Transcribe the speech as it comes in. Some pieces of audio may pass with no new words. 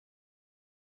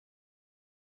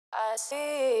I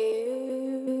see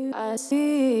you. I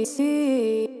see.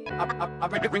 I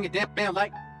bring it down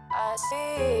like. I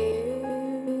see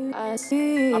you. I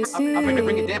see. I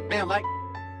bring it down like.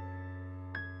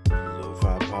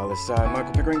 Lo-Fi Poli-Sci,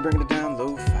 Michael Pickering bringing it down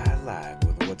Lo-Fi Live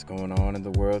with what's going on in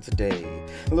the world today.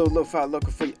 A little Lo-Fi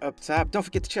local for you up top. Don't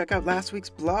forget to check out last week's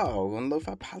blog on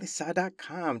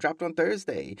LoFiPoli-Sci.com, dropped on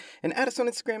Thursday. And add us on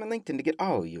Instagram and LinkedIn to get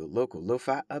all your local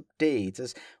Lo-Fi updates,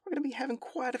 as we're going to be having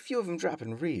quite a few of them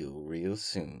dropping real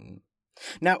soon.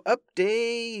 Now,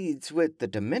 updates with the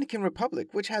Dominican Republic,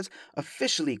 which has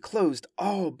officially closed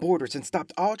all borders and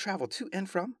stopped all travel to and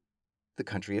from the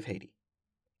country of Haiti.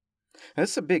 Now,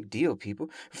 this is a big deal, people.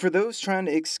 For those trying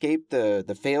to escape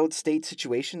the failed state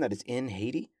situation that is in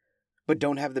Haiti, but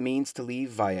don't have the means to leave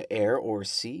via air or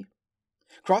sea,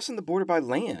 crossing the border by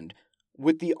land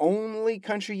with the only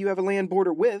country you have a land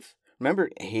border with. Remember,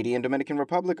 Haiti and Dominican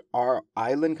Republic are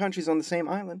island countries on the same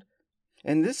island.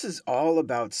 And this is all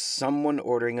about someone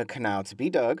ordering a canal to be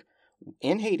dug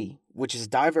in Haiti, which is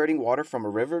diverting water from a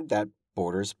river that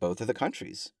borders both of the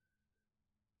countries.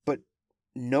 But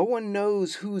no one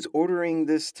knows who's ordering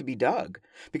this to be dug,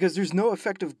 because there's no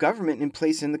effective government in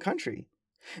place in the country.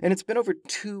 And it's been over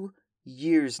 2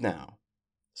 years now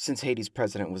since Haiti's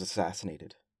president was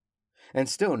assassinated. And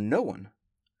still no one,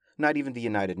 not even the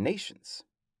United Nations,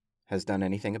 has done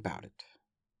anything about it.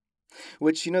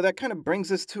 Which, that kind of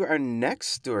brings us to our next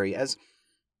story, as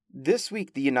this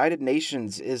week the United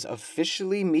Nations is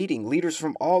officially meeting. Leaders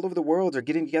from all over the world are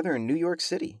getting together in New York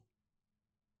City.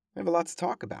 We have a lot to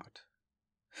talk about.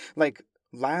 Like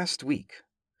last week,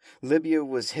 Libya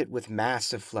was hit with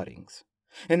massive floodings,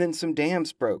 and then some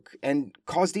dams broke and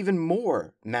caused even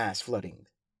more mass flooding.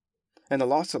 And the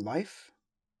loss of life?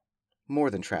 More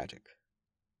than tragic.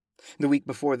 The week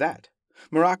before that,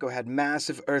 Morocco had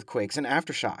massive earthquakes and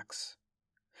aftershocks.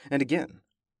 And again,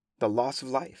 the loss of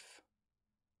life.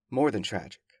 More than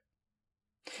tragic.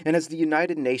 And as the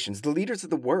United Nations, the leaders of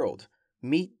the world,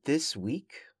 meet this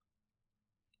week,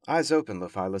 eyes open,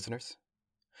 Lo-Fi listeners.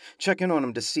 Check in on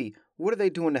them to see what are they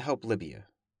doing to help Libya,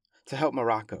 to help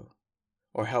Morocco,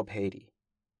 or help Haiti.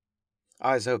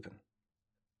 Eyes open.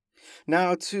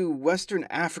 Now to Western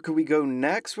Africa we go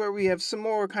next, where we have some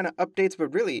more kind of updates,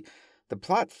 but really, the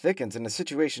plot thickens and the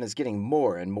situation is getting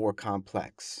more and more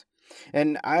complex.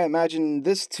 And I imagine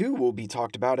this too will be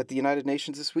talked about at the United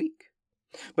Nations this week.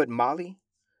 But Mali,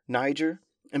 Niger,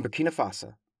 and Burkina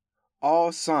Faso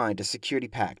all signed a security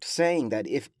pact saying that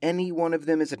if any one of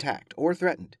them is attacked or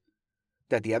threatened,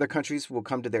 that the other countries will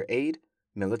come to their aid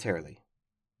militarily.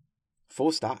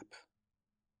 Full stop.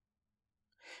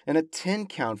 And a 10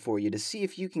 count for you to see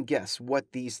if you can guess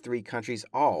what these 3 countries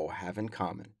all have in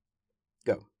common.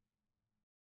 Go.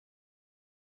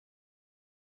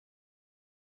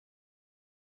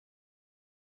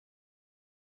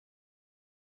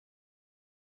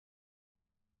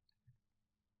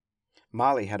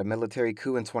 Mali had a military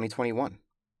coup in 2021.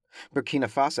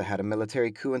 Burkina Faso had a military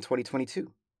coup in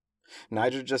 2022.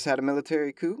 Niger just had a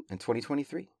military coup in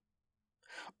 2023.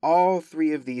 All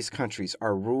 3 of these countries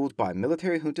are ruled by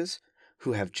military juntas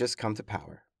who have just come to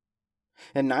power.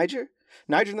 And Niger,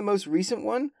 the most recent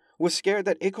one, was scared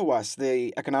that ECOWAS,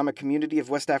 the Economic Community of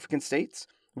West African States,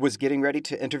 was getting ready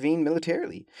to intervene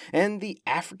militarily, and the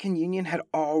African Union had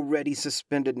already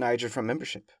suspended Niger from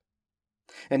membership.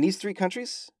 And these 3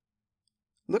 countries,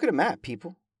 look at a map,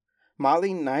 people.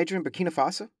 Mali, Niger, and Burkina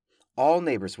Faso, all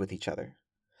neighbors with each other.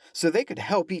 So they could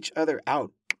help each other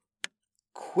out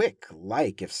quick,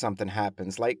 like if something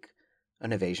happens, like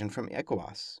an invasion from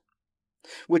ECOWAS.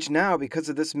 Which now, because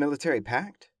of this military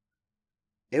pact,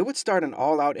 it would start an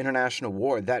all-out international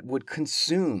war that would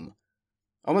consume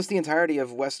almost the entirety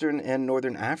of Western and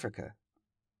Northern Africa.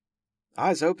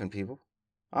 Eyes open, people.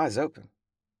 Eyes open.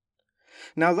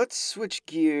 Now let's switch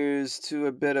gears to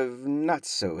a bit of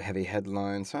not-so-heavy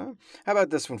headlines, huh? How about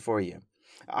this one for you?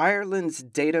 Ireland's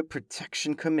Data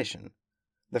Protection Commission,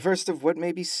 the first of what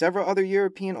may be several other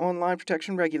European online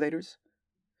protection regulators,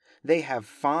 they have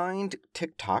fined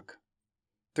TikTok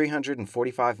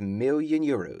 €345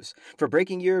 million for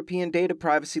breaking European data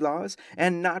privacy laws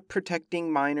and not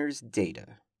protecting minors'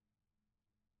 data.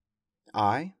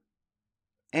 I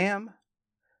am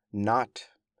not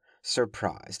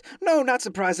surprised. No, not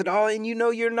surprised at all, and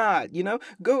you're not,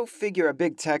 Go figure a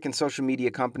big tech and social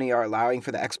media company are allowing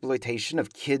for the exploitation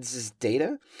of kids'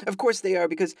 data. Of course they are,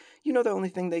 because the only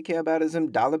thing they care about is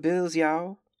them dollar bills,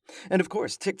 y'all. And of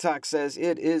course, TikTok says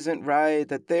it isn't right,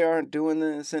 that they aren't doing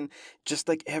this, and just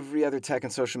like every other tech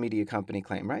and social media company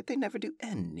claim, right? They never do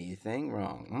anything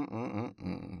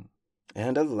wrong.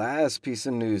 And a last piece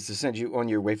of news to send you on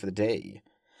your way for the day.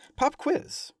 Pop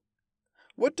quiz.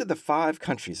 What do the 5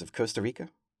 countries of Costa Rica,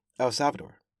 El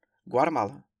Salvador,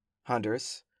 Guatemala,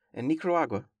 Honduras, and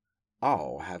Nicaragua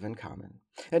all have in common?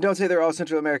 And don't say they're all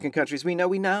Central American countries. We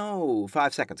know.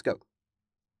 5 seconds, go.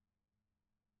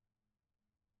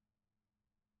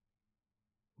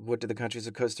 What do the countries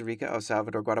of Costa Rica, El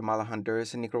Salvador, Guatemala,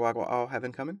 Honduras, and Nicaragua all have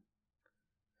in common?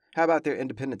 How about their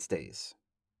Independence Days?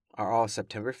 Are all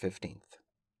September 15th.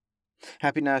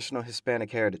 Happy National Hispanic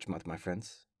Heritage Month, my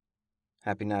friends.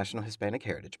 Happy National Hispanic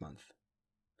Heritage Month.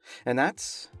 And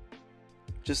that's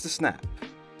just a snap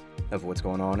of what's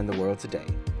going on in the world today.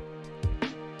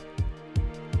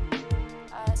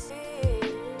 I see.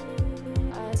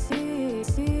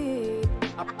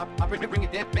 I bring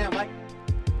it down like.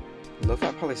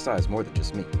 Lo-Fi Poli-Sci is more than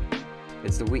just me.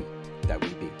 It's the we that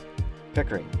we be.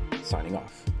 Pickering, signing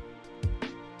off.